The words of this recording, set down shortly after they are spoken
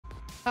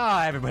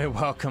Hi everybody,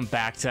 welcome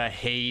back to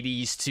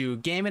Hades 2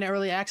 Game in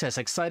Early Access.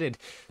 Excited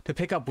to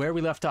pick up where we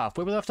left off.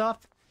 Where we left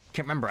off?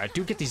 Can't remember. I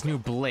do get these new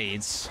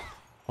blades.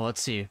 Well,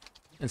 let's see.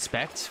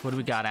 Inspect. What do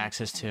we got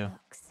access to?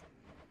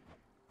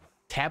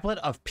 Tablet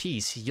of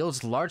Peace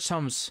yields large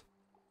sums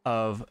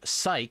of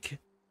psych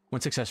when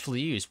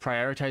successfully used.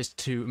 Prioritized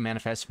to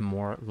manifest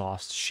more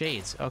lost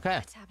shades. Okay.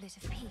 Tablet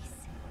of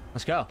Peace.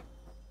 Let's go.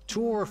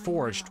 Tour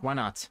Forged. Why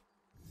not?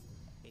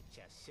 It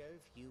shall serve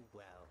you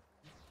well.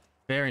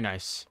 Very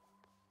nice.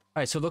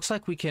 Alright, so it looks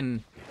like we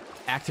can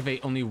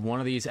activate only one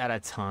of these at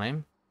a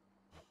time.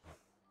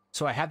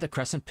 So I have the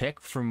Crescent Pick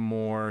for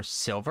more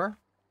silver.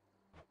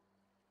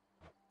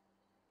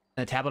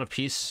 And the Tablet of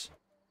Peace.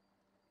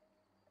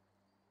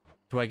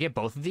 Do I get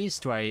both of these?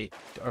 Are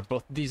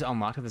both of these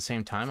unlocked at the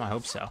same time? I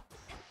hope so.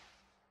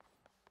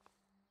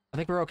 I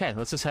think we're okay.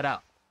 Let's just head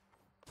out.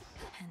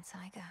 Hence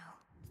I go.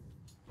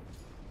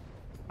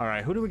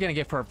 Alright, who are we gonna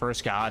get for our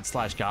first god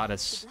slash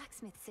goddess? The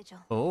blacksmith sigil.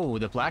 Oh,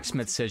 the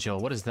blacksmith sigil.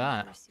 What is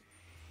that?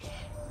 They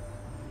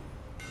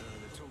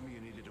told me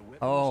you needed a weapon.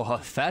 Oh,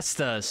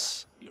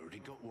 Hephaestus. You already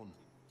got one.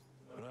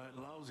 A right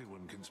lousy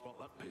one can spot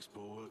that piss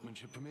poor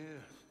workmanship from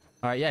here.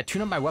 Alright, yeah,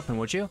 tune up my weapon,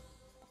 would you?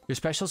 Your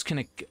specials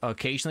can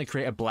occasionally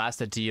create a blast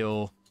that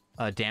deal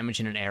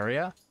damage in an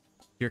area.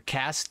 Your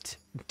cast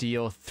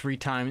deal damage 3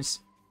 times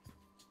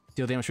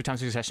in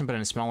succession, but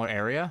in a smaller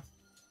area.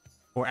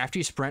 Or after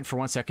you sprint for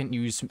 1 second,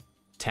 use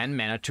 10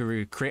 mana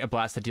to create a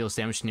blast that deals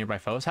damage to nearby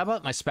foes. How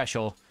about my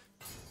special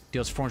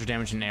deals 400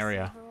 damage in an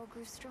area?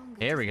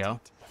 There we go.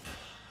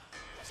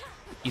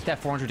 Eat that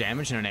 400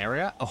 damage in an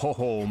area?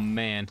 Oh,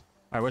 man.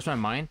 Alright, where's my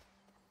mine?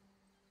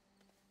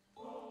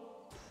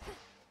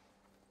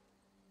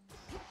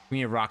 Give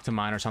me a rock to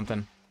mine or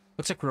something.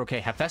 Looks like we're okay.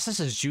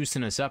 Hephaestus is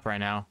juicing us up right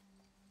now.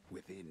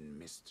 Within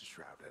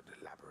mist-shrouded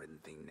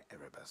labyrinthine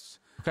Erebus.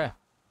 Okay.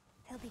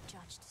 He'll be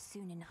judged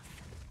soon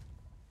enough.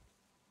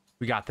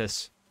 We got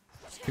this.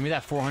 Give me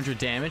that 400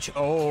 damage.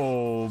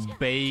 Oh,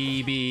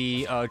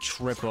 baby. A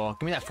triple.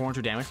 Give me that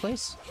 400 damage,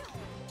 please.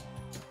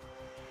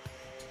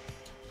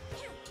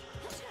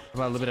 How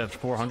about a little bit of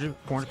 400?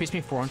 400 piece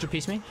me? 400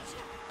 piece me?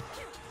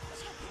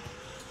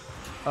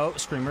 Oh,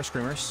 screamers.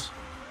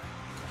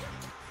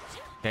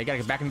 Okay, gotta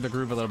get back into the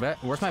groove a little bit.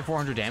 Where's my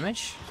 400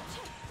 damage?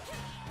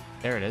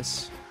 There it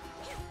is.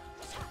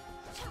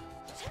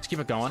 Let's keep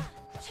it going.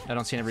 I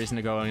don't see any reason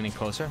to go any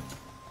closer.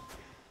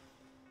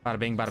 Bada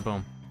bing, bada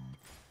boom.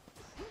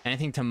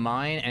 Anything to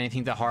mine,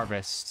 anything to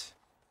harvest.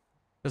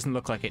 Doesn't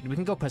look like it. We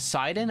can go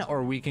Poseidon,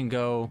 or we can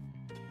go...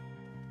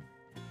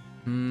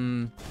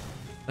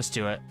 Let's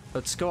do it.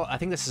 Let's go. I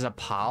think this is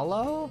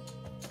Apollo?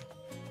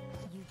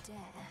 You dare.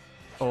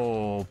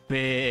 Oh,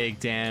 big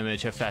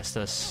damage,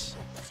 Hephaestus.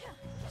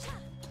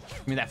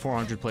 Give me that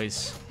 400,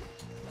 please.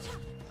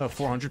 Oh,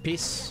 400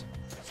 piece.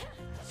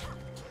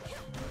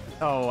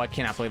 Oh, I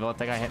cannot believe I let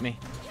that guy hit me.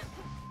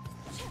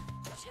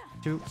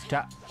 2,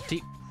 tap,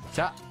 deep,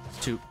 tap,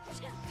 2.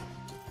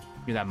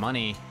 Give me that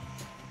money.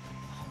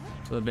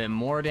 A little bit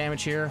more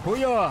damage here.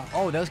 Hoo-yah!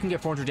 Oh, those can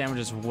get 400 damage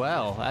as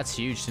well. That's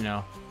huge to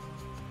know.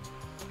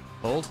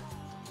 Gold?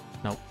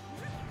 Nope.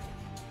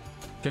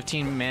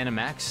 15 mana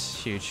max.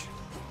 Huge.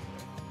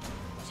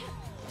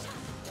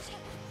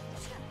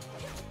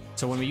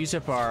 So when we use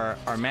up our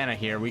mana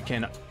here, we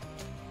can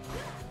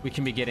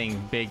be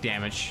getting big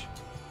damage.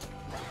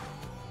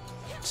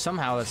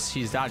 Somehow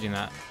he's dodging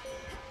that.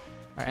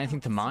 Alright,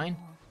 anything to mine?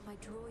 I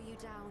draw you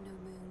down, O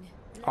moon.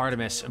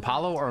 Artemis.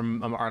 Apollo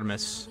or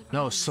Artemis?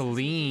 No,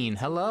 Selene.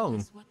 Hello.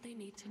 What they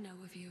need to know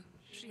of you.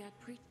 She had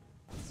What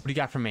do you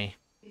got for me?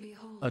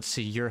 behold. Let's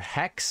see. Your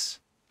Hex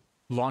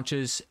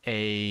launches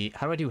a...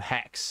 How do I do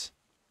Hex?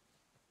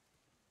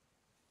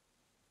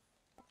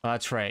 Oh,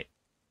 that's right.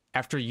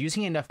 After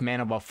using enough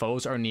mana while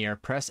foes are near,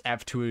 press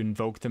F to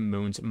invoke the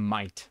moon's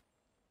might.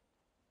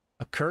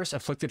 A curse,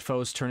 afflicted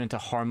foes turn into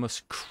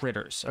harmless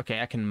critters.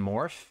 Okay, I can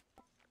morph.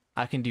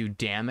 I can do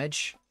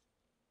damage.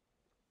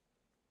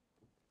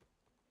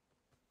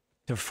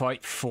 To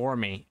fight for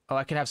me. Oh,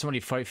 I can have somebody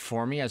fight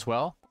for me as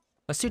well.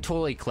 Let's do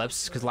Total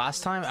Eclipse, because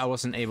last time I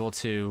wasn't able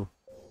to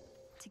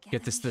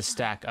get this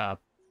stack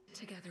up.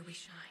 Together we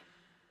shine.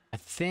 I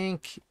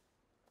think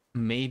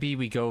maybe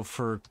we go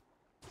for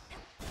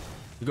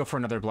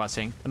another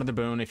blessing, another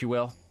boon, if you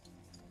will.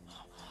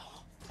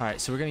 All right,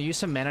 so we're gonna use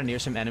some mana near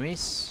some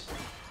enemies.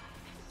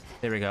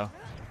 There we go.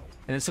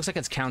 And this looks like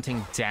it's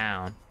counting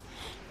down.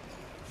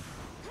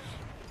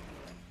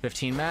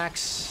 15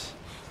 max.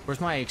 Where's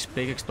my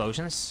big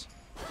explosions?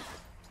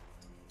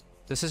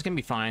 This is gonna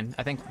be fine.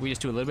 I think we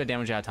just do a little bit of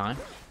damage at a time.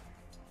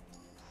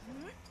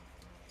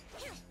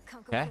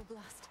 Okay.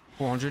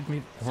 400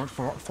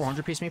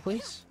 piece me,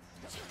 please.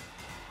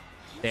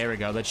 There we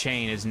go. The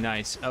chain is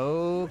nice.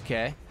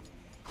 Okay.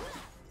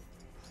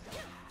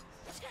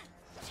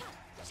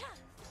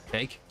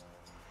 Take.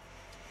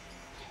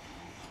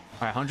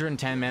 All right,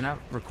 110 mana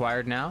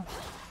required now.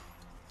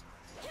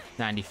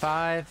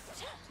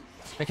 95.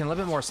 Making a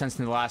little bit more sense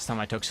than the last time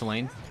I took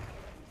Selene.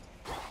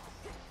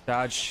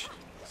 Dodge.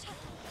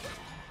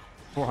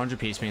 400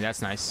 piece me.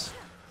 That's nice.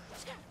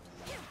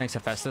 Thanks,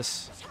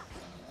 Hephaestus.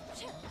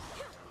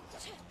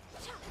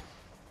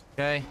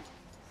 Okay.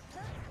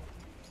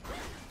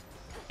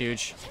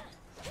 Huge.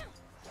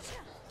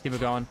 Keep it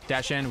going.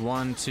 Dash in.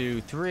 1,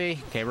 2, 3.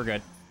 Okay, we're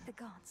good. The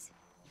gods.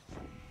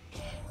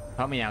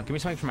 Help me out. Give me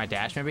something for my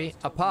dash, maybe.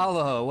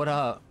 Apollo, what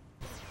up?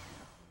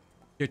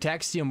 Your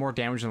attacks deal more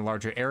damage in a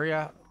larger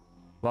area.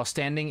 While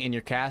standing in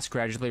your cast,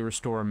 gradually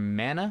restore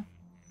mana.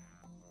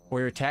 Or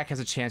your attack has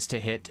a chance to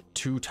hit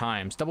 2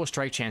 times. Double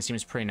strike chance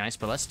seems pretty nice,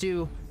 but let's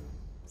do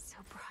So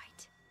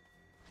bright.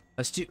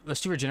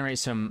 let's do regenerate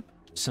some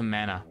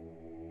mana.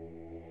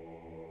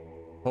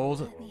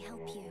 Hold. Let me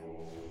help you.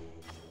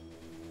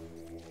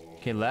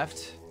 Okay,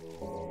 left.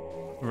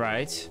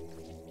 Right.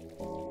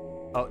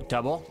 Oh,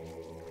 double.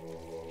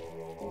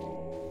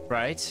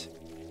 Right.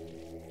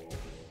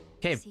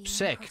 Okay,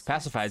 sick.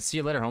 Pacified. See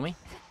you later, homie.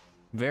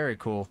 Very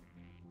cool.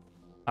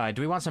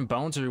 Do we want some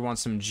bones or do we want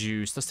some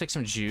juice? Let's take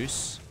some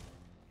juice.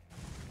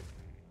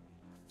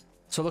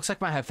 So it looks like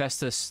my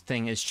Hephaestus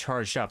thing is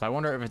charged up. I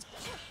wonder if it's...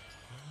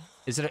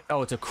 Is it a...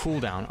 Oh, it's a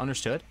cooldown.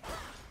 Understood.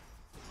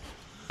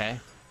 Okay.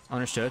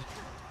 Understood.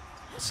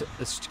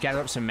 Let's gather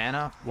up some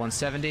mana.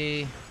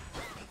 170.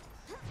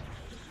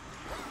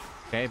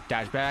 Okay,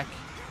 dash back.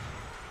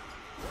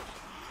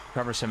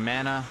 Cover some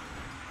mana.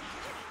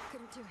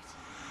 Couldn't do it.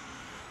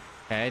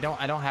 Okay,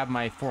 I don't have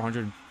my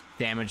 400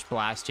 damage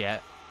blast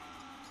yet.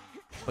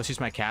 Let's use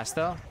my cast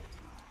though.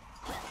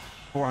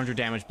 400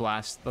 damage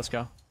blast. Let's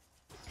go.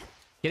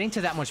 Getting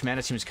to that much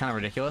mana seems kind of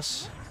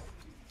ridiculous.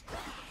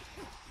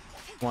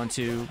 1,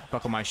 2,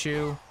 buckle my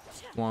shoe.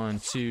 1,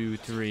 2,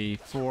 3,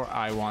 4.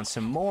 I want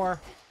some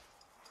more.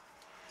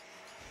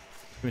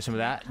 Give me some of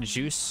that.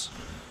 Juice.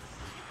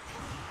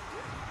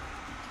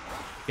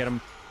 Get him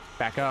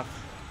back up.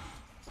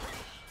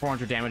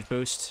 400 damage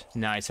boost.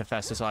 Nice,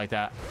 Hephaestus, I like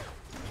that.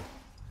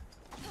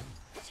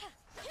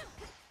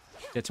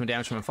 Get some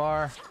damage from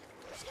afar.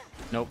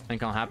 Nope, ain't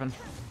gonna happen.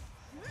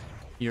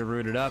 You're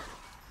rooted up.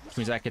 Which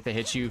means I get to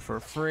hit you for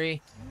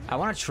free. I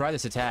want to try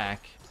this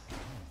attack.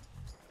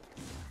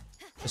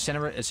 Let's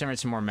generate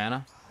some more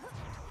mana.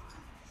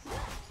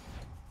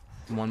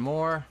 One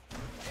more.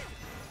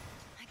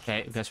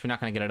 Okay, guess we're not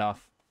gonna get it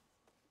off.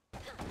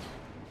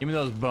 Give me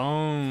those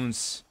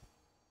bones.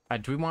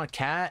 Do we want a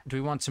cat? Do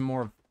we want some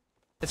more?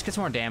 Let's get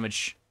some more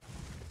damage.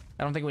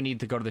 I don't think we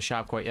need to go to the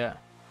shop quite yet.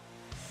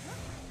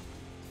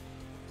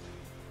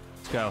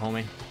 Let's go,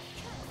 homie.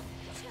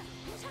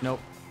 Nope.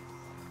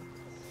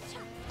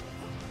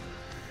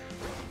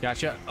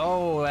 Gotcha.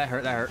 Oh, that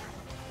hurt, that hurt.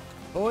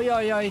 Oh,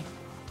 yeah, yeah.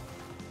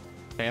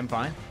 Okay, I'm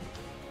fine.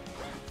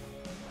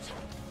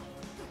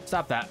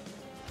 Stop that.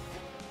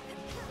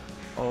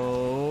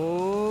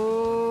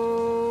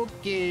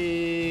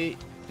 Okay.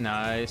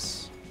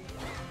 Nice.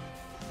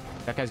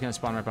 That guy's gonna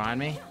spawn right behind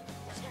me.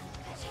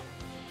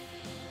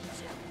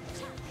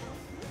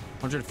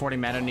 140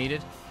 mana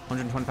needed.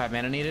 125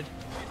 mana needed.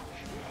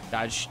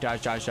 Dodge,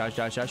 dodge, dodge, dodge,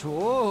 dodge, dodge.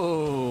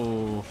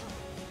 Whoa!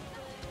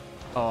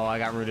 Oh, I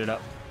got rooted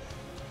up.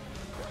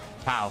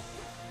 Pow.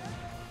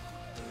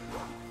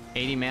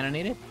 80 mana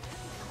needed?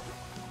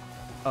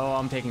 Oh,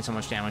 I'm taking so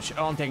much damage.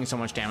 Oh, I'm taking so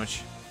much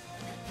damage.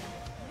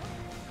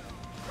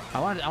 I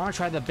want to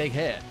try the big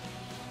hit.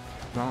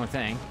 The only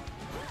thing.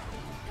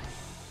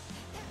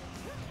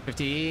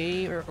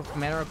 50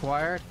 mana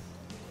required.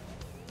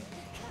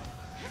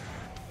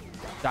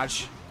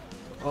 Dodge.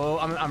 Oh,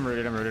 I'm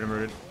rooted. I'm rooted. I'm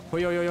rooted. Yo,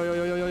 yo, yo, yo,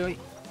 yo, yo, yo, yo.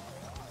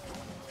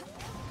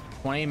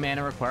 20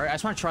 mana required. I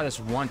just want to try this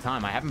one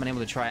time. I haven't been able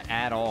to try it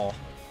at all.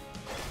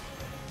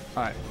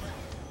 All right.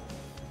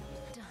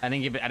 I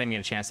didn't get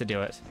a chance to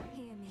do it.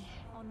 Hear me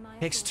on my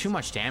Takes too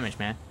much damage,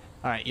 man.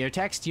 All right, your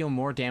attacks deal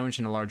more damage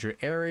in a larger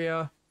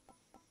area.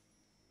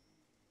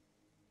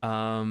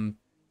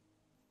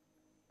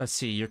 Let's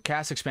see. Your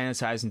cast expanded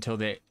size until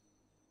the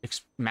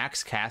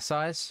max cast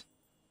size.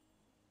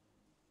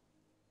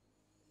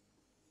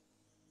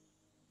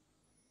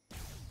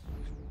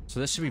 So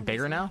this should be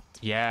bigger now?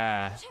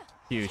 Yeah.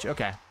 Huge.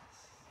 Okay.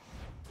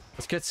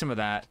 Let's get some of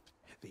that.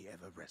 The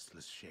ever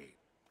restless shade.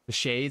 The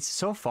shades.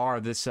 So far,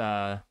 this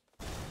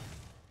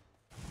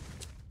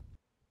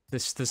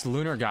this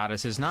lunar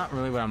goddess is not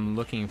really what I'm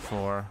looking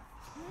for.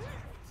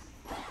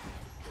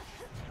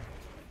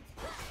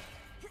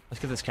 Let's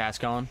get this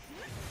cast going.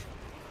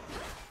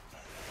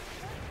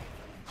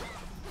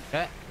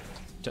 Okay.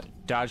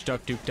 Dodge,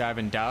 duck, duke, dive,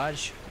 and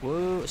dodge.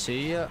 Woo,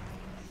 see ya.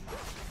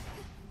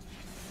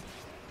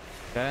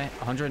 Okay,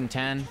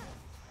 110.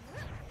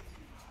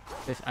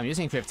 I'm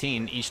using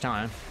 15 each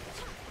time.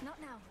 Not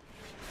now.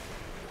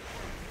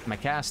 My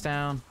cast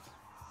down.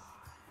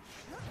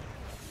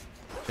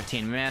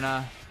 15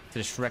 mana to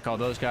just wreck all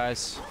those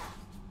guys.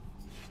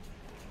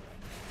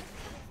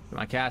 Put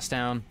my cast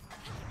down.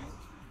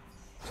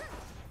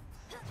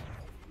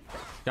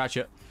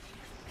 Gotcha.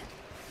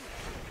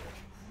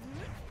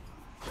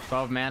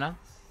 12 mana.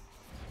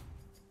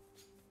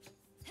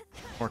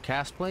 More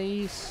cast,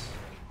 please.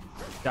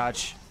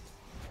 Dodge.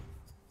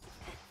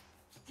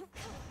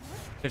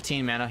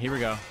 15 mana. Here we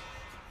go.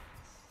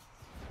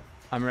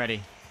 I'm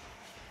ready.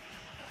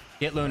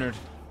 Get lunared.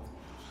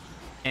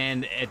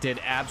 And it did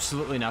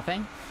absolutely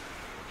nothing.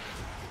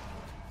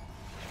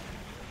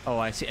 Oh,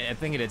 I see. I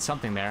think it did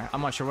something there.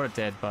 I'm not sure what it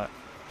did, but...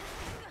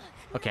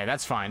 Okay,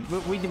 that's fine.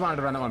 We wanted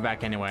to run that one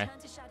back anyway.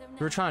 Turn to shadow now.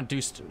 We were trying to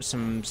do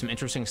some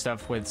interesting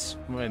stuff with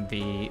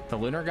the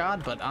Lunar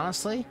God, but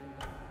honestly,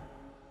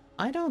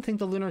 I don't think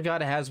the Lunar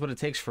God has what it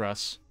takes for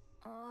us.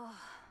 Oh,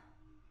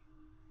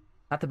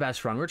 Not the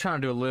best run. We're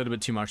trying to do a little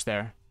bit too much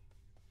there.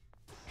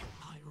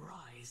 I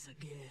rise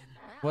again.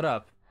 What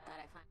up?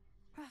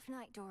 rough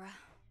night, Dora.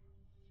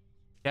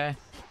 Okay.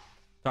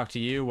 Talk to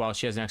you while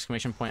she has an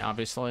exclamation point,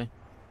 obviously.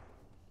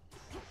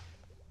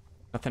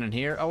 Nothing in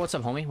here. Oh, what's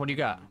up, homie? What do you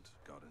got?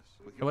 Goddess.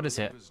 With What is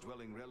it? neighbors'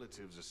 dwelling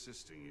relatives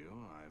assisting you,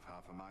 I've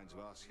half a mind to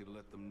ask you to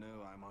let them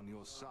know I'm on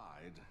your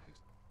side.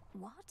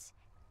 What?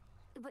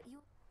 But you...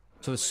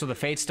 So the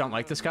Fates don't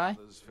like this guy?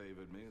 Others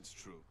favored me, it's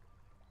true.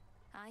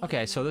 I hear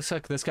Okay, you. so looks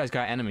like this guy's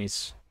got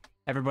enemies.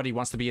 Everybody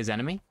wants to be his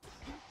enemy?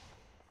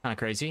 Kind of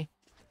crazy.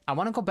 I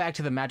want to go back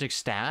to the magic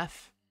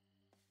staff.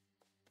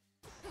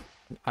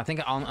 I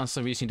think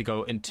honestly we just need to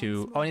go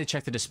into... Oh, I need to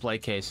check the display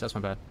case. That's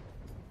my bad.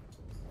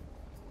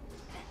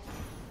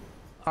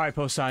 Alright,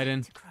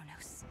 Poseidon. To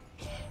Kronos.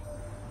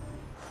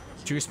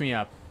 Juice me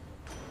up.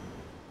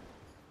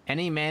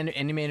 Any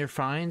minor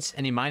finds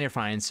and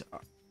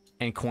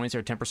coins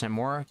are 10%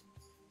 more.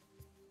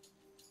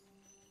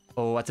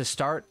 Oh, at the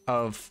start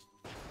of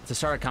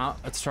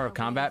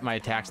combat, my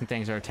attacks and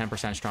things are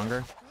 10%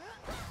 stronger.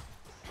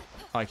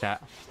 I like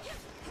that.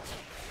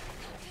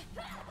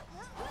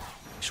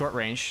 Short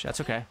range,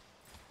 that's okay.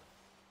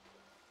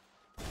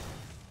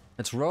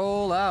 Let's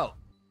roll out.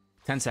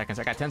 10 seconds.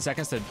 I got 10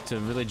 seconds to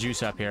really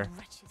juice up here.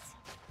 Wretches.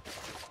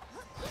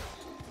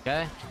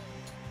 Okay.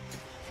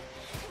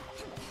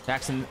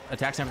 Attacks and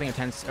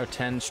everything are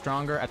 10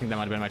 stronger. I think that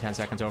might have been my 10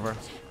 seconds over.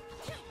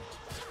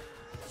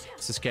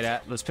 Let's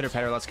pitter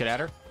patter, let's get at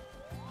her.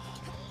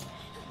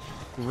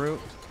 Root.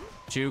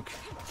 Juke.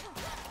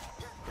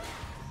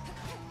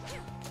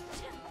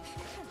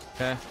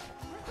 Okay.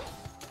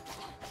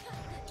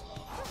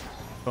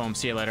 Boom,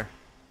 see you later.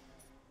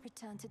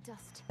 Return to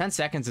dust. 10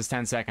 seconds is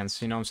 10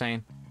 seconds, you know what I'm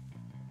saying?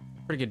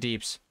 Pretty good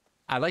deeps.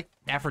 I like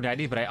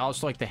Aphrodite, but I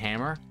also like the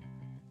hammer.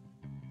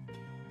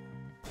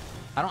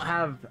 I don't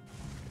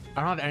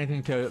have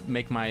anything to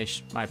make my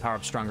power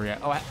up stronger yet.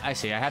 Oh, I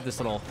see. I have this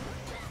little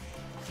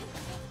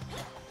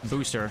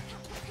booster.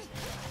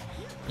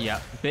 Yeah,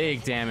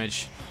 big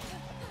damage.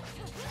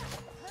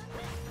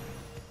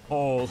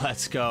 Oh,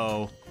 let's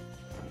go. All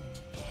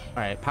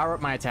right, power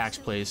up my attacks,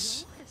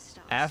 please.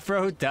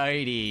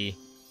 Aphrodite.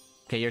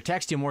 Okay, your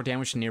attacks deal more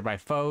damage to nearby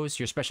foes.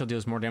 Your special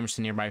deals more damage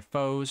to nearby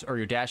foes, or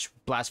your dash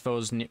blast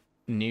foes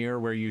near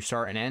where you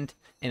start and end,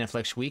 and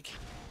inflicts weak.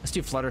 Let's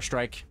do Flutter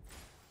Strike.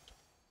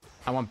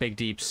 I want big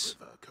deeps.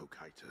 River,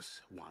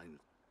 Cocytus, wine.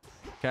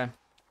 Okay.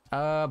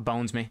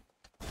 Bones me.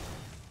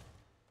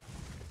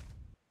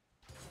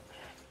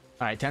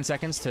 Alright, 10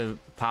 seconds to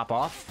pop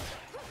off.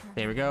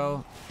 There we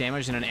go.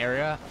 Damage in an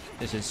area.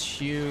 This is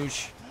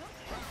huge.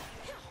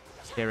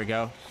 There we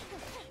go.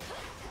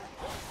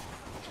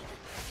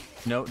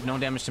 No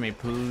damage to me,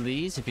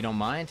 please, if you don't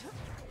mind.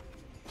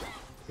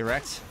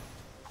 Correct.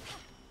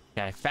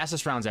 Okay,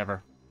 fastest rounds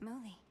ever.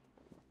 Moly.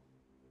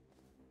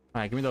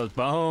 Alright, give me those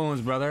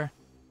bones, brother.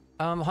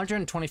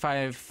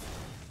 125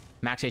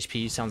 max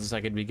HP sounds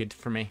like it'd be good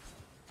for me.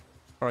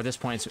 Or at this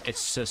point,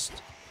 it's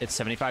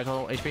 75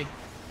 total HP.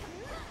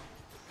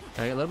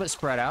 Okay, a little bit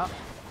spread out,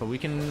 but we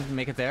can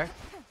make it there.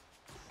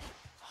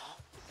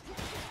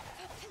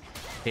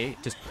 Okay,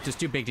 just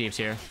do big deeps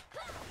here.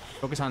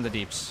 Focus on the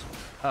deeps.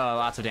 Oh,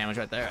 lots of damage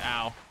right there.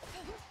 Ow.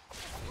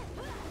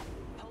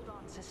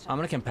 I'm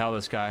gonna compel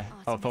this guy.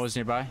 Oh, foes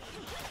nearby.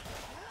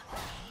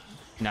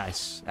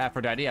 Nice.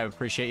 Aphrodite, I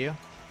appreciate you.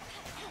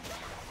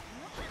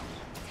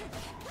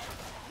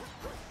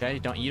 Okay,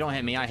 you don't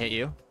hit me, I hit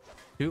you.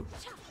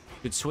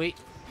 Good, sweet.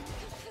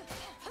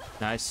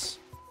 Nice.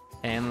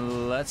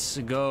 And let's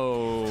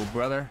go,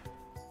 brother.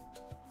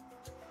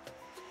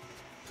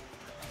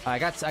 I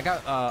got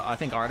I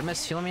think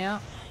Artemis healing me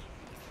out.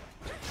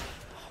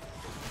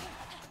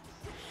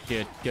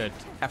 Good.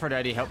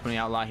 Aphrodite helped me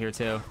out a lot here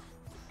too.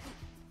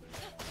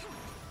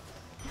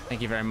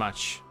 Thank you very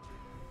much.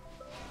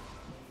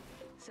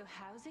 So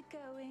how's it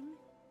going?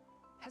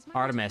 Has my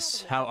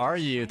Artemis, how are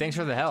you? Thanks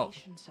for the help.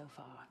 So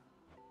far.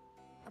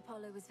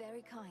 Apollo was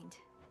very kind.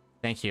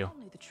 Thank you. Tell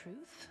me the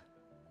truth.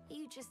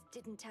 You just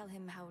didn't tell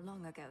him how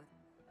long ago.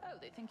 Oh,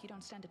 they think you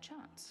don't stand a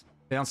chance.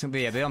 They don't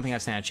think I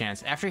stand a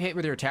chance. After you hit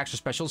with your attacks or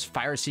specials,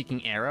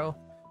 Fire-Seeking Arrow.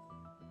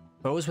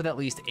 Foes with at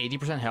least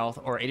 80% health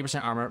or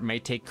 80% armor may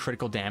take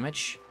critical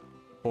damage.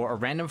 Or a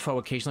random foe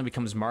occasionally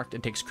becomes marked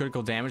and takes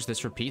critical damage.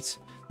 This repeats.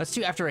 Let's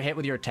do after a hit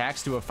with your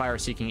attacks, do a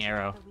Fire-Seeking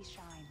Arrow. We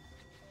shine.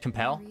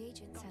 Compel.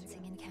 Reagent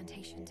sensing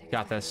incantation to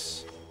Got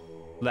this.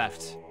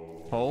 Left.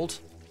 Hold.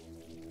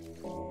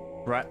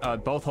 Right,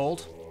 both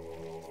hold.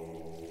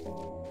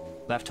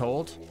 Left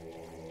hold.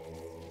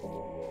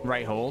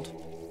 Right hold.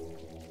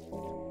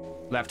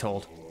 Left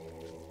hold.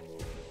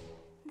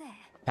 There.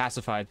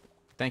 Pacified.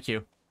 Thank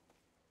you.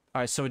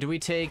 Alright, so do we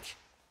take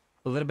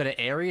a little bit of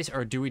Ares,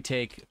 or do we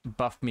take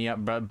Buff Me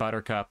Up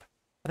Buttercup?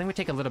 I think we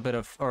take a little bit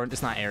of... Or,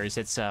 it's not Ares,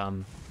 it's,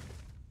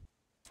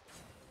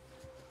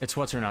 It's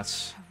what's her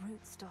nuts. A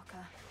root stalker.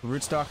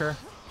 Root Stalker.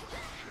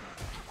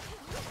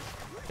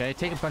 Okay,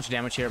 take a bunch of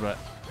damage here, but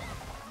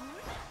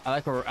I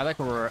like where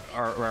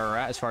we're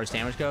at as far as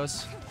damage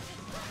goes.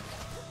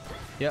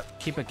 Yep,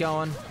 keep it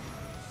going.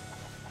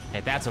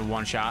 Hey, that's a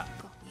one shot.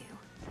 Got you.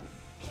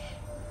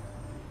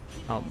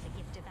 Oh,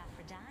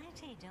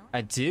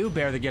 I do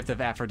bear the gift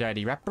of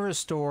Aphrodite.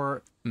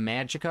 Restore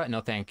Magica.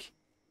 No, thank.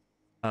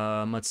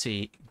 Let's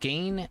see.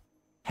 Gain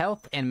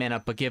health and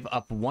mana, but give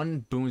up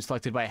one boon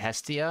selected by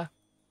Hestia.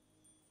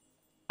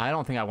 I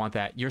don't think I want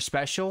that. Your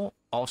special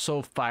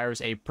also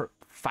fires a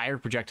fire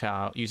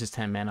projectile. Uses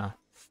 10 mana.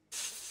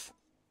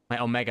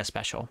 My Omega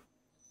special.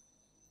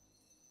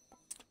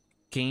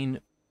 Gain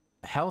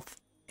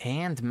health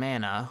and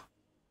mana.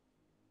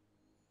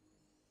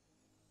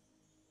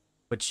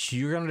 But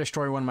you're going to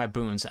destroy one of my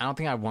boons. I don't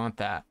think I want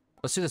that.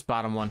 Let's do this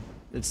bottom one.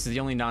 It's the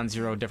only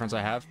non-zero difference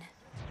I have.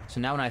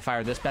 So now when I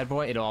fire this bad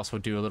boy, it'll also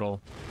do a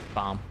little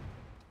bomb.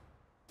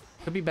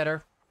 Could be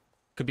better.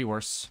 Could be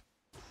worse.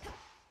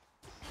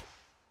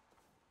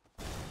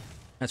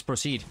 Let's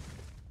proceed.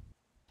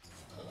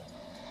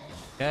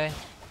 Okay.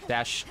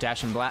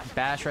 Dash and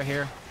bash right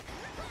here.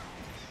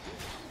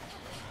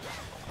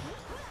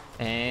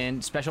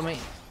 And special me.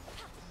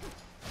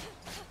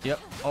 Yep.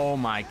 Oh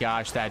my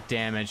gosh, that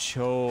damage.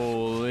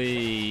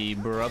 Holy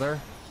brother.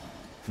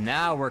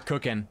 Now we're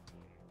cooking.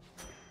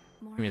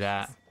 Give me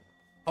that.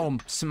 Oh,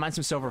 mine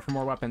some silver for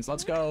more weapons.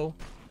 Let's go.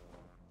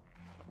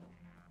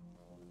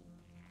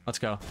 Let's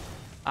go.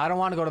 I don't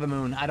want to go to the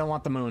moon. I don't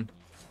want the moon.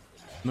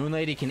 Moon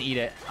Lady can eat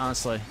it,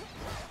 honestly.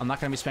 I'm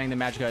not going to be spending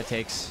the magicka it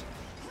takes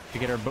to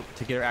get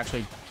her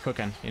actually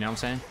cooking. You know what I'm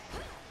saying?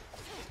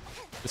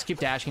 Let's keep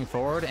dashing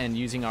forward and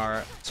using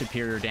our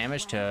superior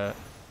damage to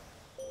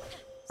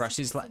brush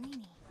these.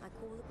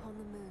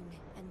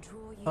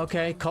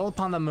 Okay, call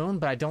upon the moon,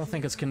 but I don't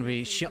think it's gonna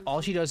be.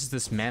 All she does is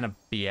this mana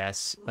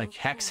BS, like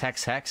hex,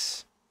 hex,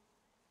 hex.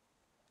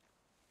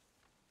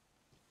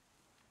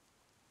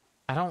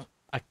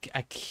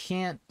 I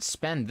can't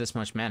spend this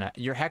much mana.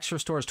 Your hex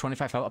restores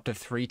 25 health up to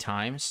 3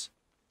 times,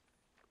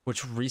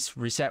 which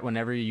reset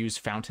whenever you use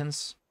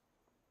fountains.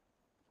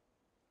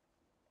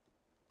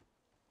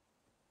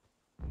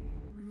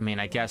 I mean,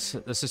 I guess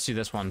let's just do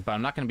this one, but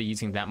I'm not gonna be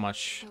using that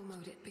much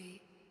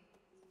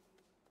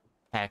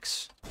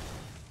hex.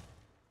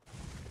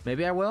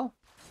 Maybe I will,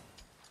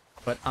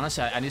 but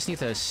honestly, I just need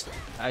to.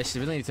 I just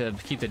really need to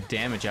keep the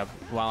damage up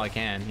while I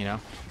can. You know,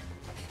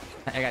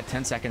 I got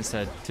 10 seconds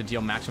to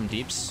deal maximum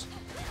deeps.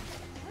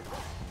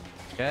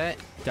 Okay,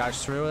 dodge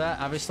through that,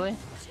 obviously.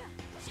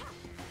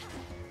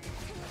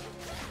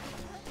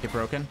 Get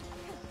broken.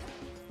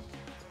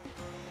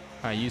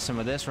 All right, use some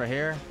of this right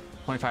here.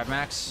 25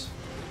 max.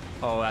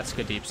 Oh, that's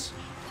good deeps.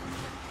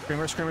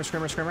 Screamer, screamer,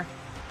 screamer, screamer.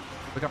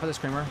 Look out for the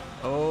screamer.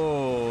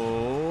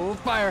 Oh,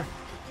 fire!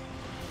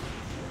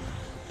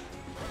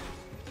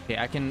 Okay,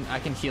 I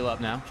can heal up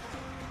now.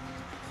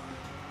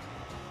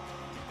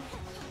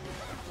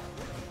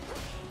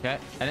 Okay,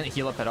 I didn't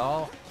heal up at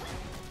all.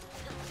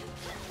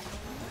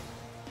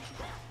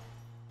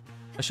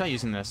 Let's try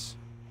using this.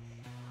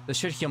 This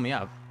should heal me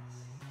up.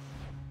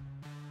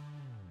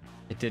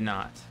 It did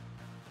not.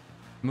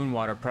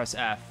 Moonwater, press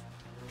F.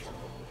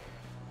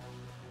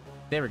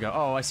 There we go.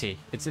 Oh, I see.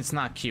 It's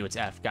not Q, it's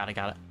F. Got it.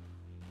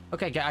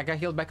 Okay, I got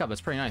healed back up.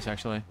 That's pretty nice,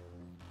 actually.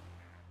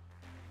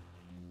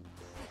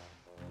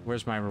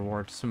 Where's my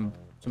reward? Some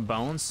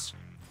bones.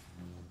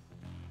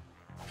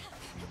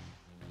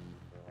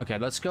 Okay,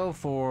 let's go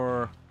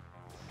for.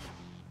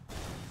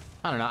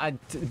 I don't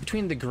know.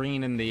 Between the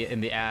green and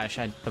the ash,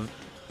 I'm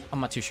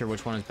not too sure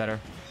which one is better.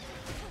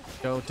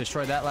 Go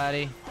destroy that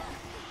laddie.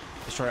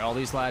 Destroy all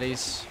these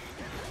laddies.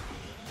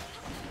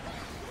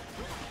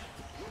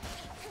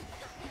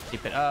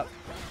 Keep it up.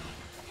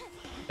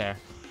 There.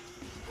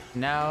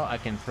 Now I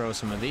can throw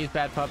some of these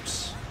bad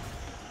pups.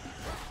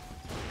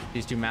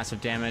 These do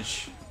massive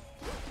damage.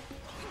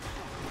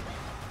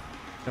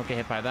 Don't get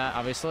hit by that,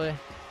 obviously.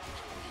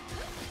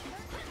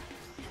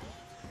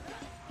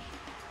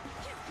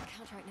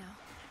 Count right now.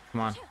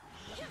 Come on.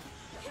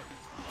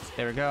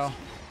 There we go.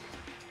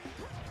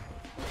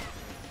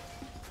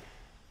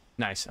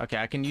 Nice. Okay,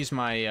 I can use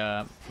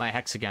my my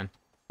hex again.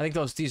 I think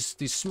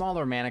these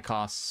smaller mana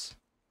costs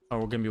are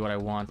gonna be what I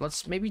want.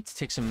 Let's maybe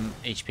take some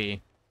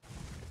HP.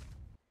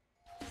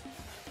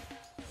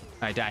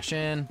 Alright, dash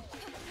in.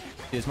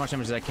 Do as much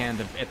damage as I can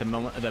at the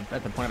moment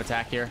at the point of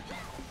attack here.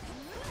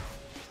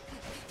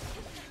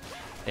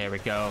 There we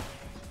go.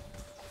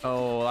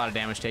 Oh, a lot of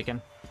damage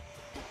taken.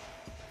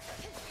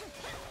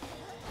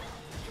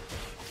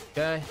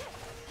 Okay.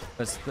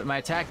 My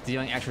attack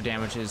dealing extra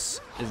damage is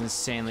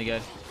insanely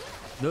good.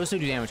 Those two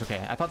do damage.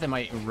 Okay, I thought they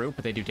might root,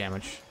 but they do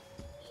damage.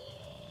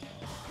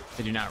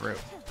 They do not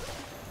root.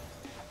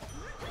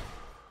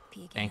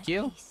 Thank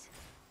you.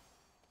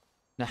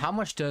 Now, how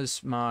much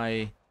does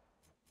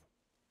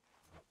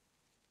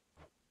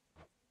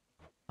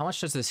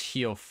this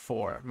heal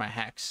for my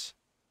hex?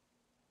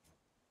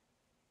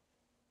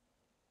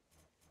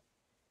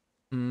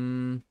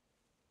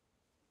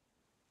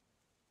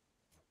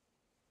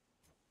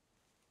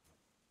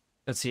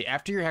 Let's see.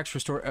 After your hex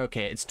restore,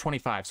 okay, it's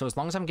 25. So as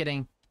long as I'm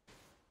getting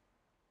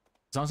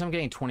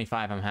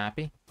 25, I'm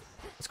happy.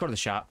 Let's go to the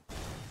shop.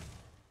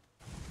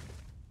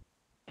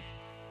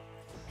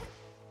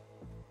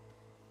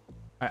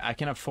 I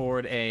can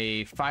afford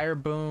a fire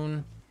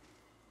boon,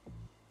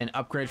 an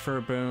upgrade for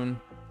a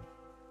boon.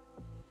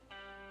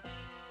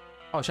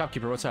 Oh,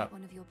 shopkeeper, what's up?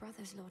 One of your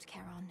brothers, Lord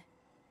Charon.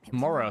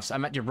 Moros, I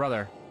met your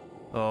brother.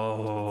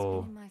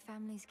 Oh. My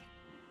family's...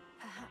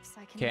 Perhaps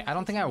I can Okay, I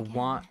don't think I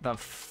want the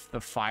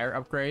fire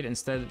upgrade.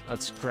 Instead,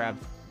 let's grab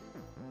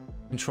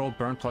control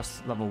burn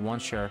plus level 1,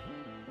 sure.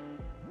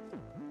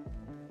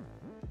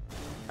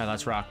 Alright,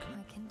 let's rock.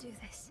 I can do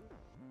this.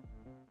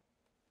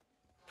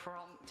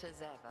 Prompt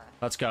as ever.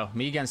 Let's go.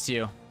 Me against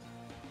you.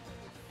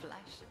 Flash.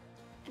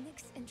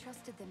 Nyx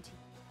entrusted them to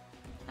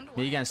you.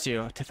 Me against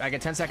you. I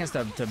get 10 seconds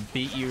to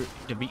beat you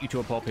to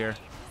a pulp here.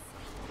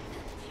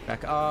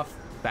 Back off.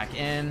 Back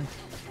in.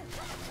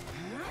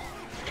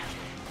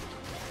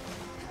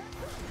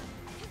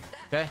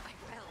 Okay.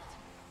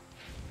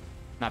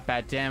 Not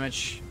bad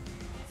damage.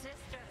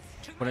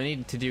 What I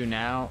need to do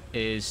now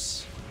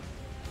is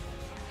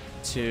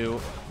to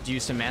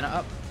use some mana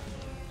up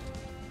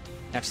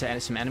next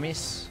to some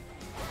enemies.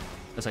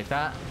 Just like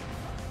that.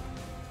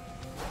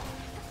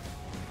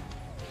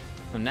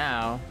 So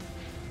now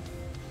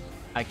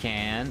I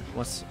can,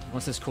 once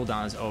this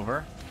cooldown is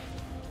over,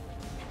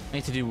 I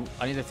need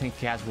to think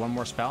cast one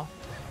more spell.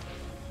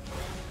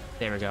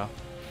 There we go.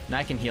 Now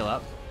I can heal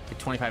up. Get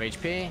 25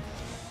 HP.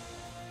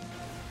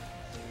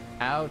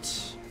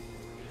 Out.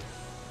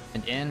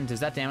 And in. Does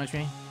that damage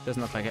me?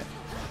 Doesn't look like it.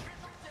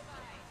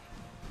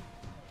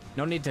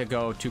 No need to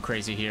go too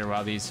crazy here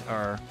while these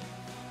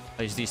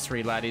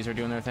 3 laddies are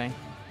doing their thing.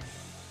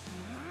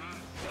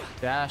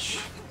 Dash.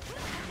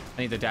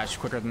 I need to dash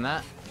quicker than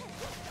that.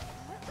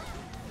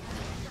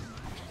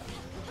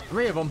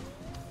 3 of them.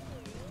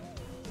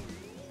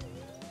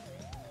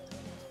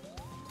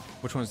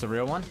 Which one's the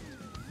real one?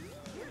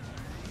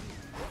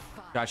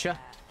 Gotcha.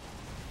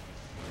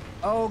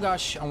 Oh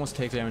gosh, almost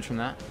take damage from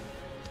that.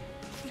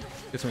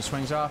 Get some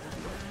swings off.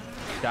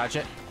 Dodge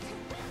it.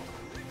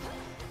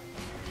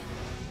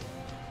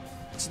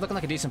 It's looking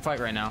like a decent fight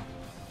right now.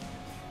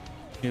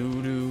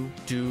 Doo-doo,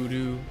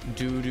 doo-doo,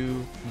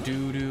 doo-doo,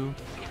 doo-doo.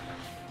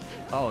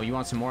 Oh, you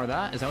want some more of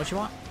that? Is that what you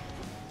want?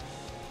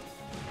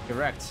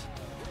 Correct.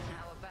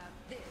 How about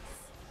this?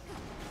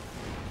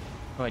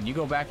 Go ahead, you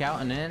go back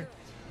out and in.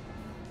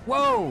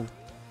 Whoa!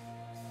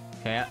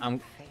 Okay,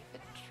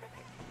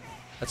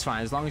 that's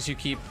fine, as long as you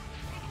keep...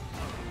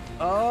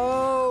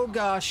 Oh,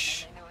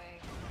 gosh.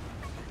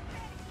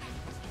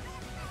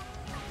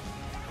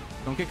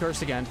 Don't get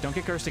cursed again. Don't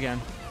get cursed again.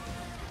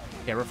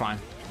 Yeah, we're fine.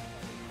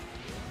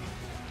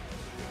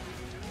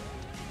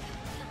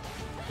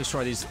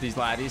 Destroy these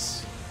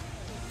laddies.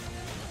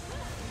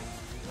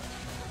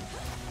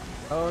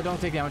 Oh,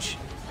 don't take damage.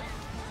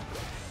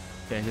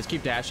 Okay, just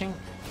keep dashing.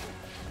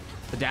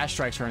 The dash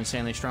strikes are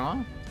insanely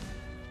strong.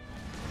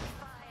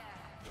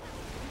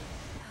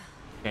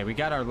 Okay, we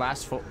got our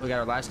last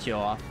heal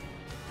off.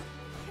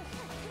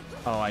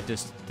 Oh, I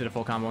just did a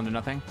full combo into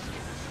nothing.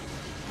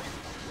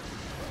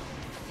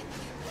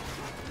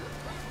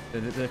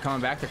 They're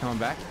coming back. They're coming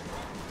back.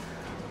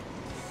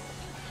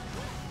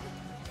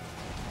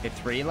 Okay,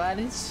 3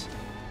 laddies.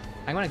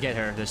 I'm gonna get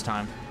her this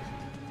time.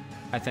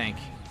 I think.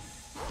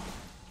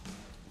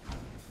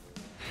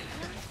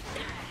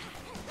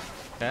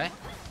 Okay.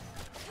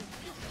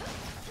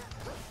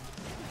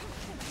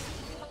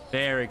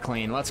 Very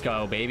clean. Let's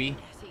go, baby.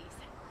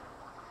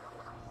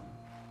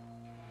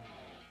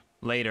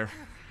 Later.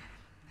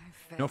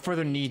 No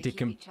further need to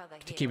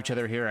keep each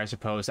other here, I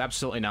suppose.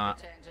 Absolutely not.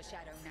 Turn to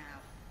shadow now.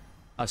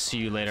 I'll see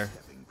you later.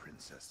 Stepping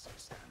princess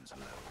stands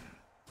alone.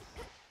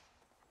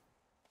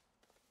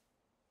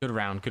 Good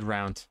round. Good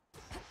round.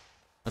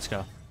 Let's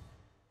go.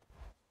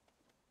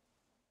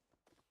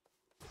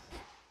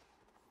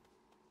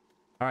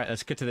 All right,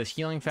 let's get to this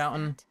healing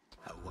fountain.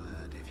 A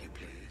word, if you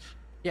please.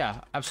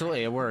 Yeah,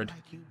 absolutely, a word.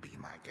 Might you be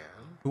my girl?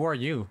 Who are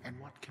you? And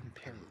what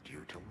compelled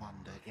you to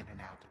wander in and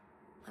out?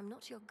 I'm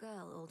not your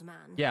girl, old man.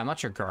 Yeah, I'm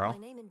not your girl. My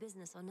name and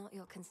business are not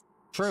your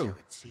True. So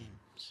it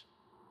seems.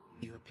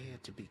 You appear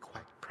to be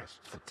quite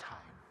pressed for time.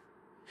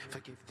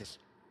 Forgive this.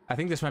 I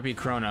think this might be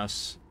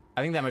Kronos.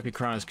 I think that might be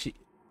Kronos.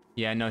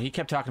 Yeah, no, he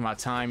kept talking about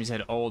time. He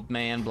said old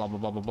man, blah, blah,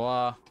 blah, blah,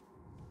 blah.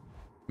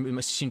 It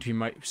must seem to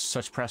be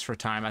such press for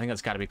time. I think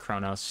that's got to be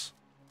Kronos.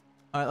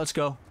 All right, let's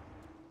go.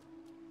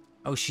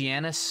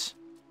 Oceanus.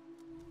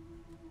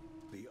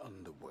 The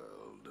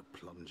underworld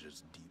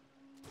plunges deep.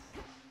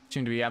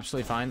 Seem to be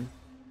absolutely fine.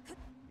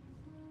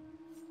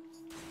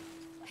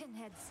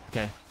 pinheads.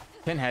 Okay.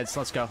 Pinheads,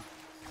 let's go.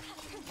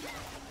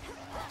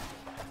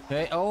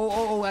 Okay.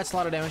 Oh, that's a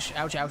lot of damage.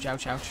 Ouch, ouch,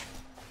 ouch, ouch.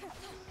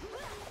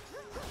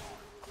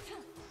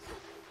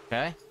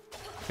 Okay.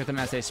 Get them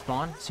as they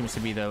spawn. Seems to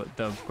be the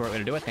great way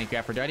to do it. Thank you,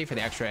 Aphrodite, for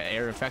the extra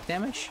air effect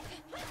damage.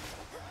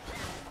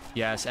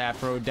 Yes,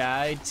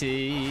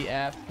 Aphrodite.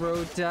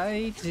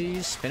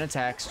 Aphrodite. Spin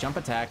attacks, jump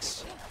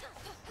attacks.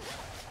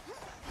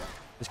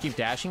 Just keep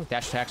dashing.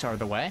 Dash attacks are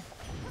the way.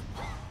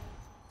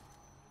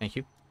 Thank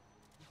you.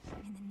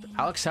 In the name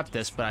I'll of accept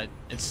this, but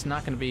it's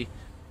not going to be...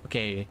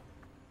 Okay.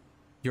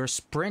 Your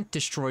sprint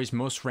destroys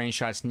most range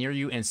shots near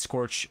you and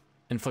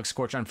inflicts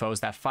scorch on foes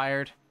that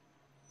fired.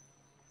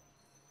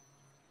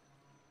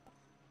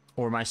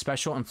 Or my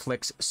special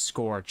inflicts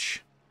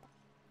scorch.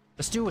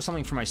 Let's do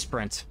something for my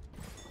sprint.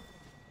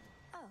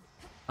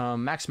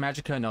 Max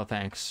Magicka, no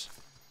thanks.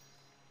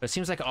 But it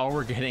seems like all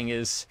we're getting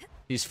is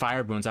these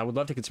fire boons. I would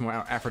love to get some more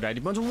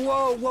Aphrodite boons.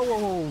 Whoa, whoa, whoa,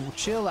 whoa.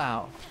 Chill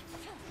out.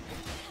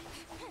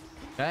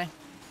 Okay.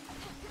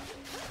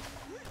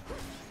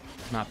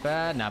 Not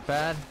bad, not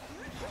bad.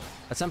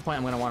 At some point,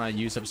 I'm going to want to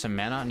use up some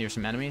mana near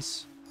some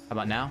enemies. How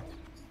about now?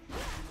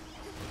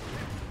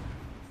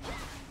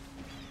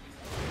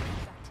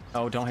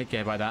 Oh, don't get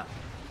hit by that.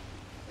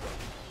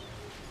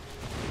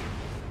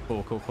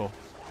 Cool, cool, cool.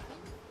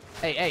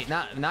 Hey, hey,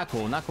 not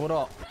cool, not cool at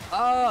all.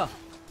 Ah!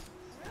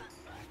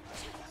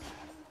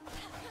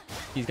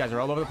 These guys are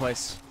all over the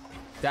place.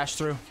 Dash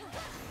through.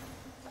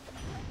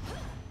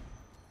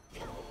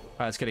 Alright,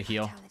 let's get a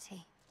heal.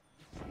 brutality.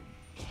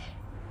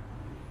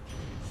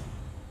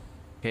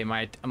 Okay,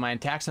 my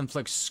attacks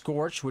inflict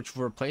Scorch, which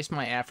will replace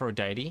my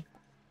Aphrodite.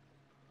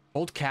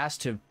 Hold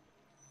cast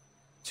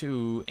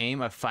to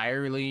aim a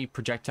fiery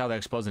projectile that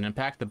explodes an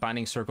impact. The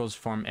binding circles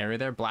form area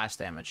there. Blast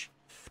damage.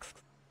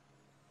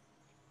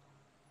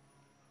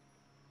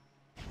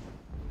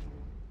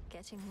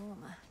 Getting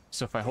warmer.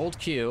 So if I hold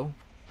Q,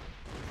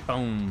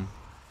 boom.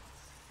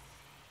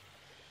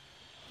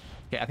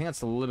 Okay, I think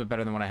that's a little bit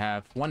better than what I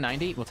have.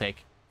 190, we'll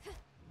take.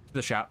 To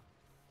the shop.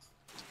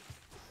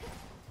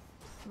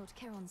 Lord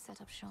Charon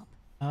set up shop.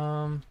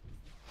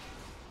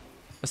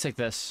 Let's take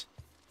this.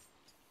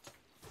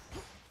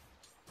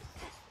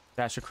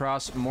 Dash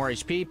across. More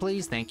HP,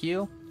 please. Thank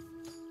you.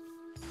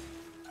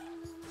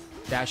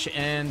 Dash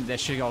in. That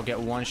should all get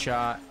one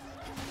shot.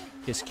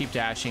 Just keep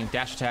dashing.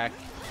 Dash attack.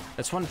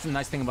 That's one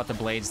nice thing about the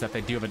blades, that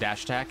they do have a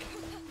dash attack.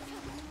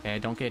 Okay,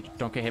 don't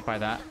get hit by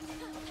that.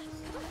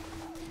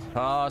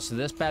 Oh, so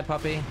this bad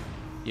puppy.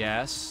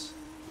 Yes.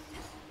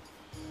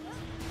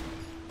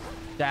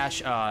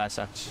 Dash. Oh, that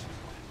sucks.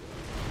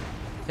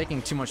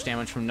 Taking too much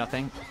damage from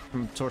nothing.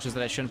 From sources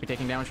that I shouldn't be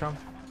taking damage from.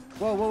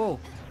 Whoa, whoa, whoa.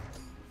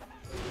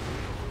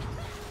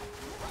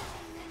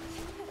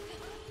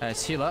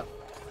 Let's heal up.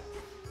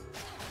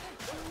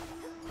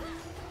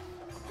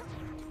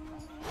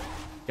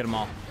 Get them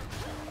all.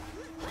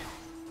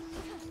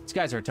 These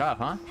guys are tough,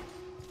 huh?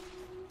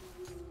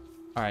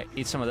 Alright,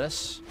 eat some of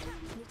this.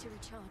 Need to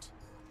recharge.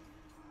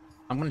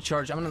 I'm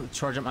gonna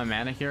charge up my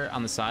mana here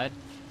on the side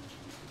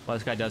while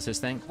this guy does his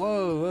thing.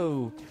 Whoa,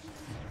 whoa.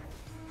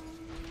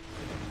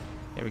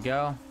 There we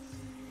go.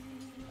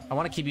 I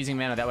want to keep using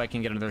mana, that way I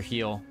can get another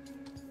heal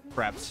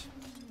prepped.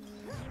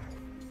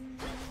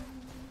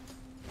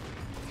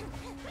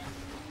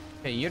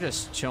 Hey, you're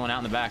just chilling out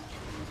in the back,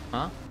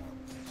 huh?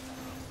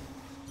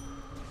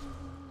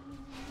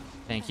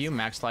 Thank you.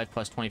 Max life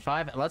plus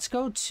 25. Let's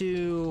go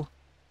to...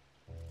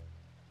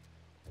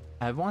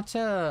 I want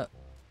to...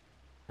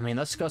 I mean,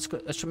 let's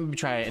maybe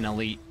try an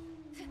elite.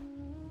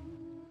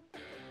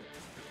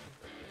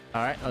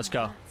 All right, let's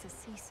go. That's a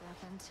sea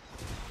serpent.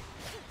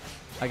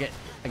 I get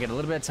a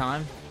little bit of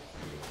time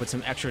with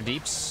some extra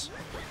deeps.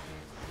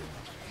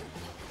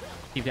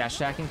 Keep dash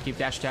attacking. Keep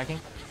dash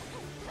attacking.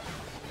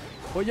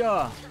 Oh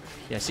yeah.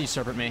 Yeah, sea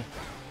serpent me.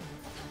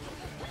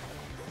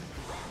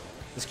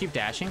 Just keep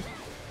dashing.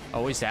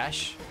 Always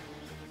dash.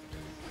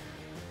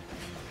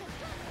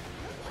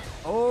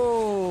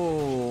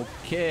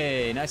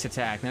 Okay, nice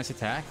attack, nice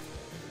attack.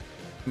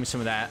 Give me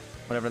some of that.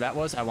 Whatever that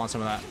was, I want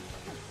some of that.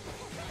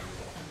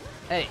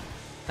 Hey,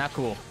 not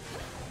cool.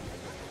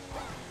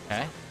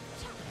 Okay.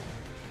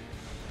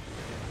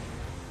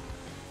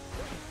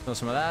 Throw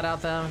some of that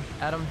out them,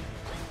 at him.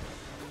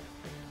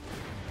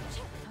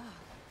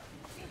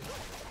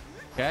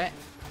 Okay.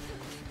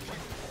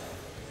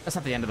 That's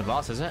not the end of the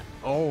boss, is it?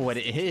 Oh, it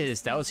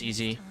is. That was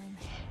easy.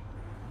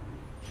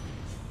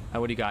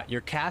 What do you got?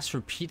 Your cast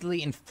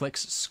repeatedly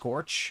inflicts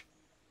Scorch.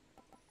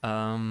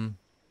 Rapidly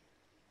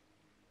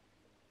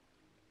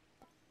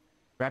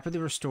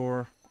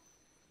restore.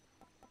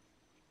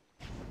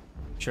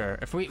 Sure.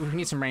 If we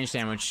need some range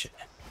damage,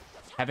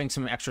 having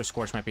some extra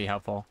Scorch might be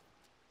helpful.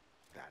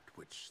 That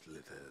which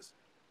slithers.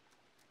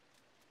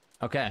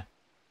 Okay.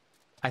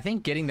 I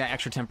think getting that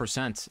extra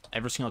 10%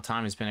 every single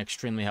time has been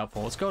extremely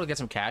helpful. Let's go to get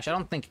some cash. I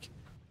don't think...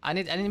 I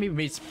need maybe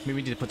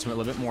need to put some a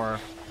little bit more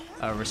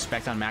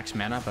respect on max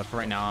mana, but for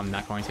right now, I'm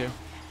not going to.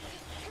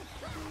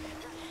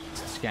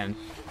 Just, again,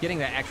 getting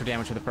that extra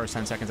damage for the first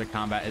 10 seconds of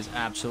combat is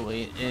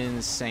absolutely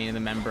insane in the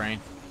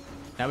membrane.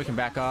 Now we can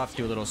back off,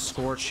 do a little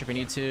Scorch if we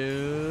need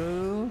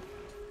to.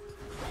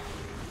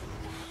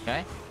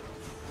 Okay.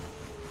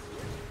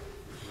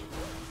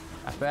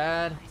 Not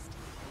bad.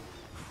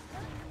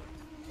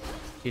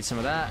 Need some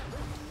of that.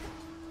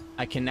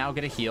 I can now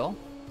get a heal.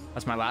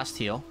 That's my last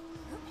heal.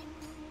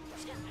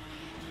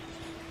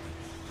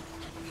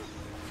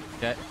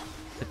 Okay.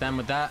 Hit them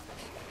with that.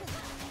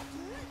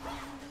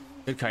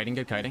 Good kiting,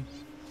 good kiting.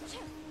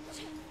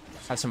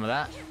 Have some of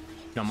that.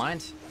 Don't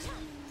mind.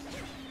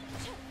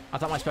 I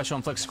thought my special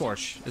inflicts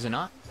Scorch. Is it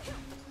not?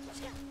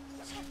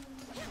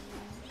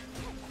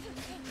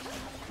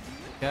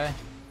 Okay.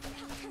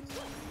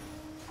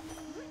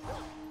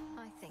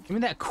 I think Give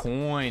me that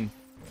coin.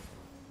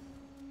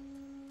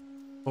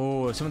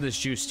 Oh, some of this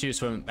juice too,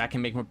 so that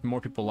can make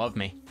more people love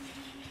me.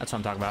 That's what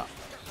I'm talking about.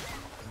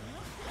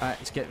 Alright,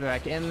 let's get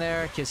back in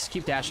there. Just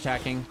keep dash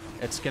attacking.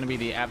 It's going to be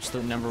the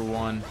absolute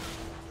 #1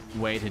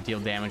 way to deal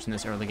damage in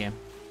this early game.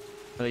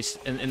 At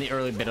least in the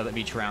early bit of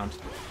each round.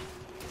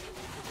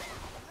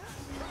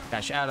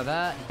 Dash out of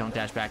that. Don't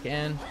dash back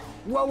in.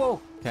 Whoa,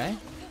 whoa. Okay.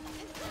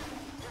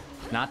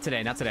 Not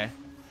today, not today.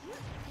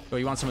 Oh,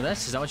 you want some of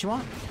this? Is that what you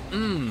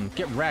want?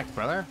 Get wrecked,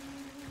 brother.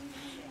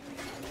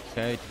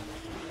 Okay.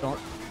 Don't...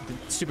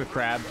 Stupid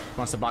crab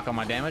wants to block all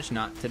my damage.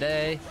 Not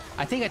today.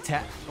 I think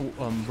attack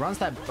runs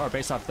that are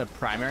based off the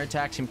primary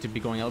attack seem to be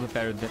going a little bit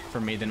better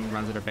for me than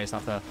runs that are based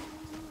off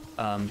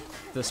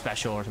the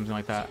special or something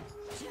like that.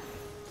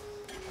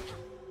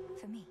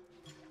 for me.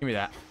 Give me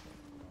that.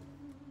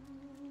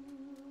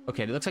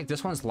 Okay, it looks like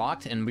this one's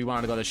locked, and we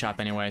wanted to go to the shop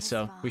anyway,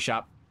 so we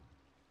shop.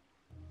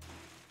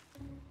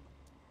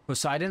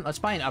 Poseidon, let's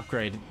buy an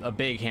upgrade, a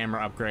big hammer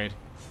upgrade.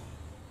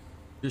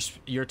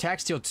 Your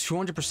attacks deal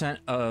 200%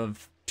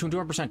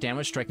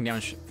 damage, striking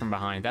damage from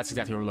behind. That's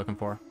exactly what we're looking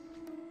for.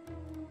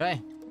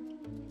 Okay.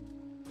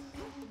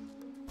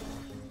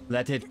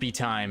 Let it be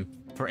time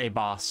for a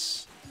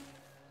boss.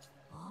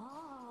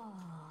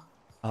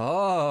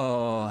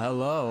 Oh,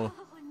 hello.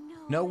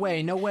 No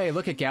way, no way.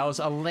 Look at gals,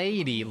 a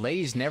lady.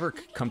 Ladies never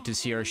come to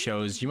see our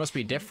shows. You must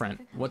be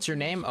different. What's your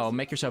name? Oh,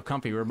 make yourself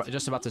comfy. We're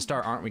just about to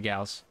start, aren't we,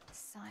 gals?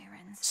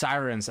 Sirens.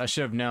 Sirens, I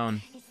should have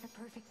known. It's the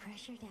perfect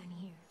pressure down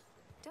here.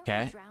 Don't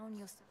Okay. drown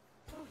yourself.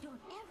 Oh, don't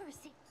ever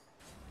see.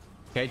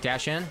 Okay,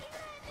 dash in.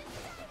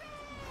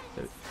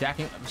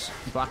 Dacking,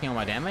 blocking all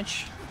my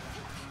damage.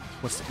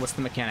 What's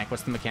the mechanic?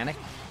 What's the mechanic?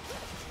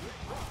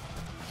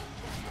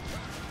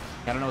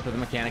 I don't know what the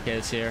mechanic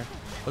is here.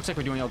 Looks like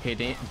we're doing okay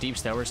deep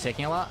still. We're just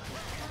taking a lot.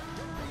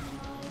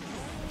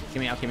 Get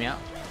me out, get me out.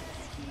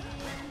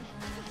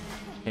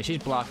 Okay, she's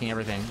blocking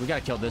everything. We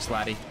gotta kill this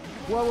laddie.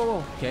 Whoa, whoa,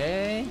 whoa.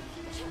 Okay.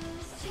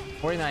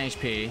 49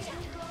 HP.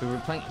 We were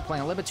playing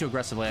a little bit too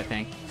aggressively, I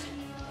think.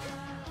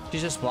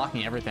 She's just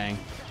blocking everything.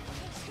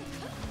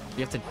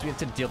 We have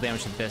to deal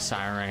damage to this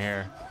siren right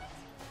here.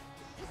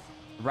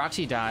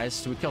 Roxy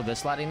dies. Do we kill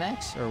this laddie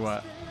next, or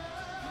what?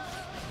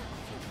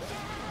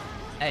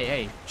 Hey,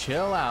 hey,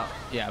 chill out.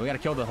 Yeah, we gotta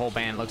kill the whole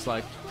band, looks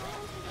like.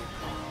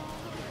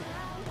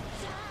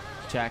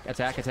 Attack,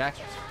 attack, attack.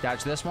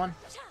 Dodge this one.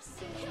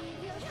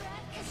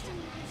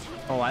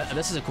 Oh,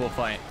 this is a cool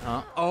fight.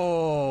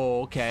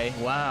 Oh, okay.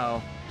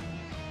 Wow.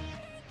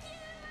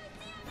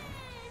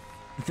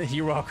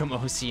 You're welcome,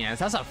 OCNs.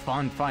 That's a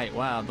fun fight.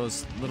 Wow,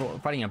 those little...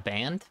 Fighting a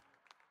band?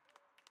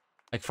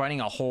 Like fighting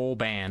a whole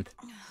band.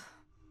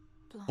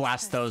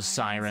 Blast those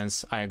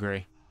sirens. I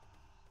agree.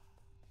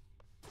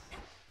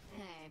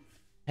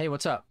 Hey,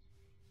 what's up?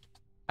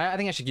 I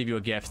think I should give you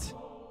a gift.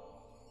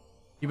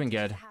 You've been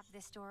good. Have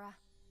this, Dora.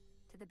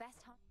 To the best.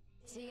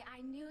 See,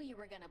 I knew you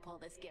were gonna pull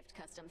this gift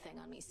custom thing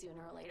on me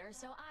sooner or later,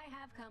 so I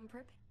have come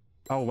prepared.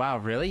 Oh, wow,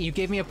 really? You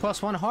gave me a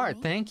 +1 heart.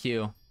 Thank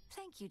you.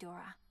 Thank you,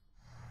 Dora.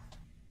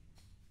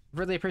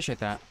 Really appreciate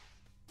that.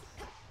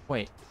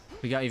 Wait,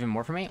 we got even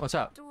more for me? What's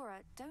up? Dora,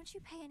 don't you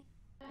pay any...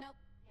 Nope,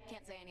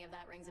 can't say any of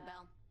that rings a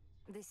bell.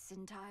 This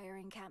entire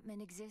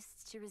encampment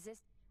exists to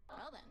resist...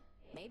 Well then,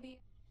 maybe.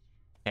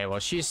 Okay, well,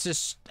 she's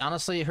just...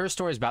 Honestly, her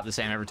story's about the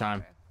same every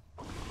time.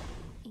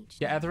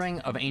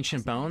 Gathering of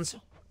Ancient Bones.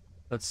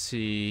 Let's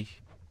see.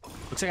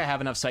 Looks like I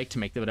have enough psych to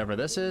make whatever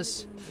this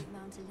is.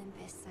 Mount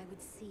Olympus, I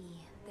would see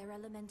their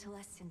elemental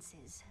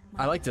essences.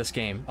 I like this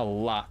game a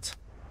lot.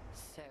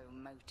 So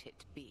mote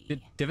it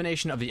be.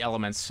 Divination of the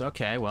Elements.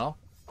 Okay, well.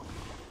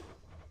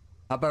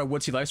 How about a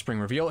Woodsy Lifespring?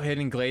 Reveal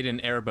hidden glade in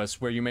Erebus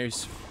where you may...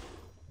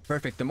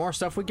 Perfect. The more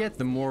stuff we get,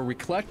 the more we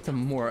collect, the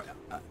more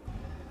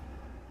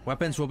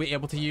weapons we'll be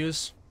able to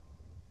use.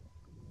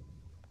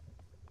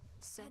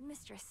 Said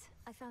mistress,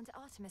 I found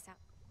Artemis out.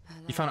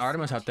 You found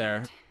Artemis out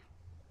there.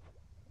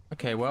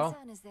 Okay, well.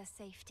 Concern is their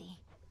safety.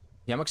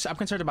 Yeah, I'm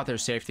concerned about their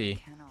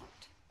safety.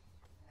 Cannot.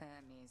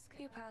 Hermes.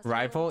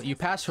 Rival, you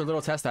passed her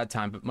little test that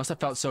time, but must have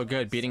felt so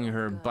good beating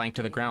her blank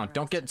to the ground.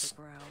 Don't get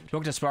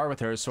to spar with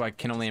her, so I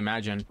can only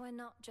imagine. We're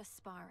not just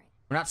sparring.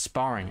 We're not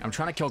sparring. I'm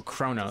trying to kill This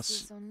Kronos.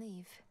 is on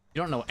leave.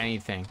 You don't know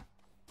anything.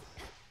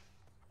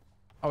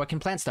 Oh, I can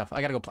plant stuff.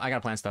 I gotta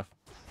plant stuff.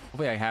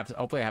 Hopefully I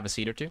have a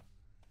seed or two.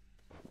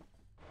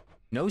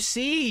 No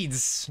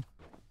seeds!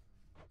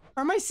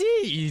 Where are my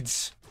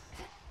seeds?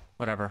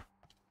 Whatever.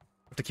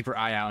 Have to keep her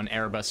eye out on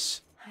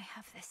Erebus. I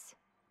have this.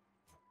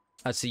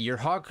 Let's see, your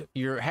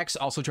hex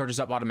also charges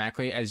up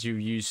automatically as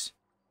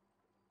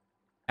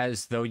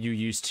though you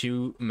use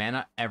 2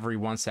 mana every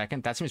 1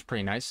 second. That seems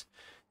pretty nice.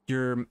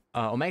 Your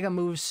Omega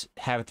moves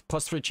have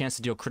 +3 chance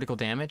to deal critical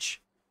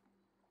damage.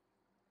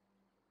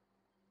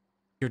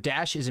 Your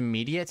dash is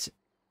immediate.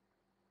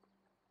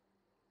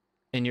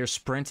 And your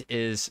sprint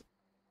is...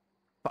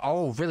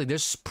 Oh, really?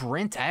 There's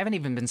sprint? I haven't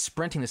even been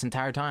sprinting this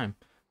entire time.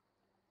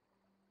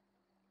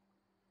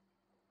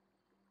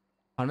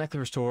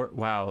 Automatically restore.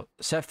 Wow.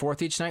 Set forth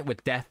each night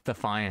with Death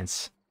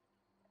Defiance.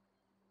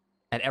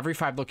 At every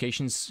 5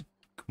 locations.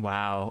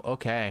 Wow.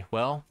 Okay.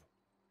 Well,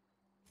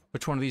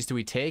 which one of these do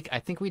we take? I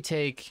think we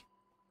take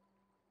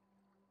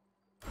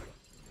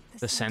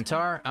the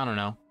Centaur. I don't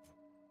know.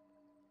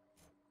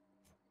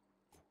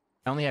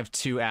 I only have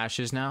 2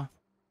 ashes now.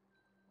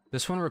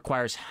 This one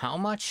requires how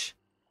much?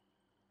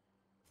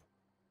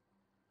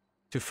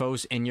 To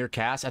foes in your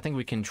cast? I think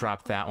we can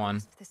drop that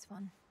one. This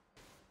one.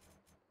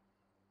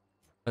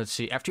 Let's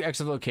see. After you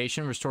exit the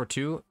location, restore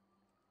 2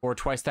 or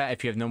twice that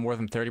if you have no more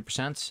than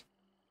 30%.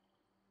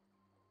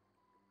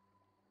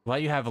 While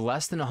you have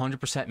less than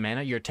 100%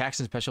 mana, your attacks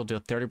and special deal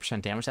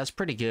 30% damage. That's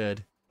pretty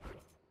good.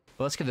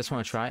 But let's give this one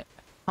a try.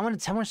 How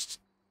much?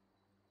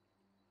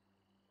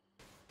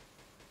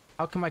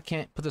 How come I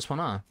can't put this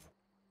one on?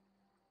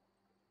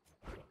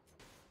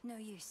 No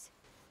use.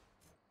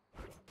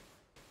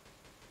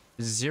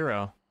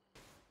 0.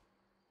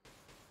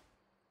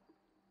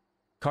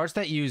 Cards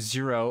that use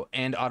 0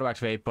 and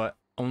auto-activate, but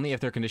only if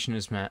their condition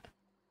is met.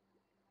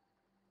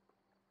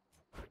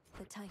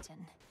 The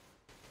Titan.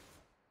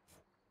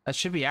 That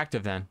should be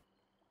active then.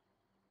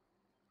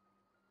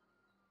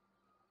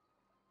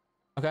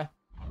 Okay.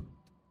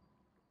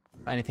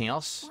 Anything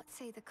else? What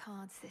say the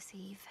cards this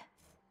eve?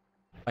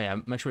 Oh yeah,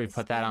 make sure we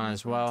put that on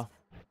as well.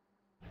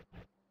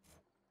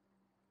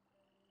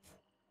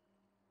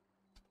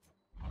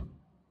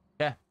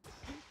 Yeah.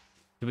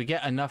 Did we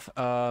get enough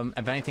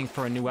of anything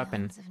for a new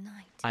weapon?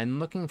 I'm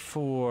looking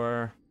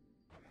for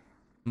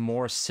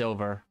more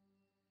silver.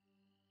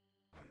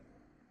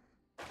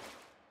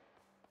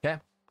 Okay.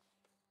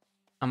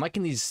 I'm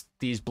liking these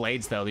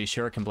blades though, these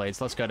shuriken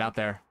blades. Let's go out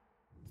there.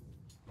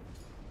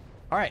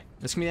 All right,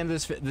 that's gonna be the end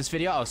of this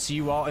video. I'll see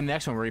you all in the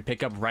next one where we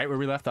pick up right where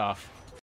we left off.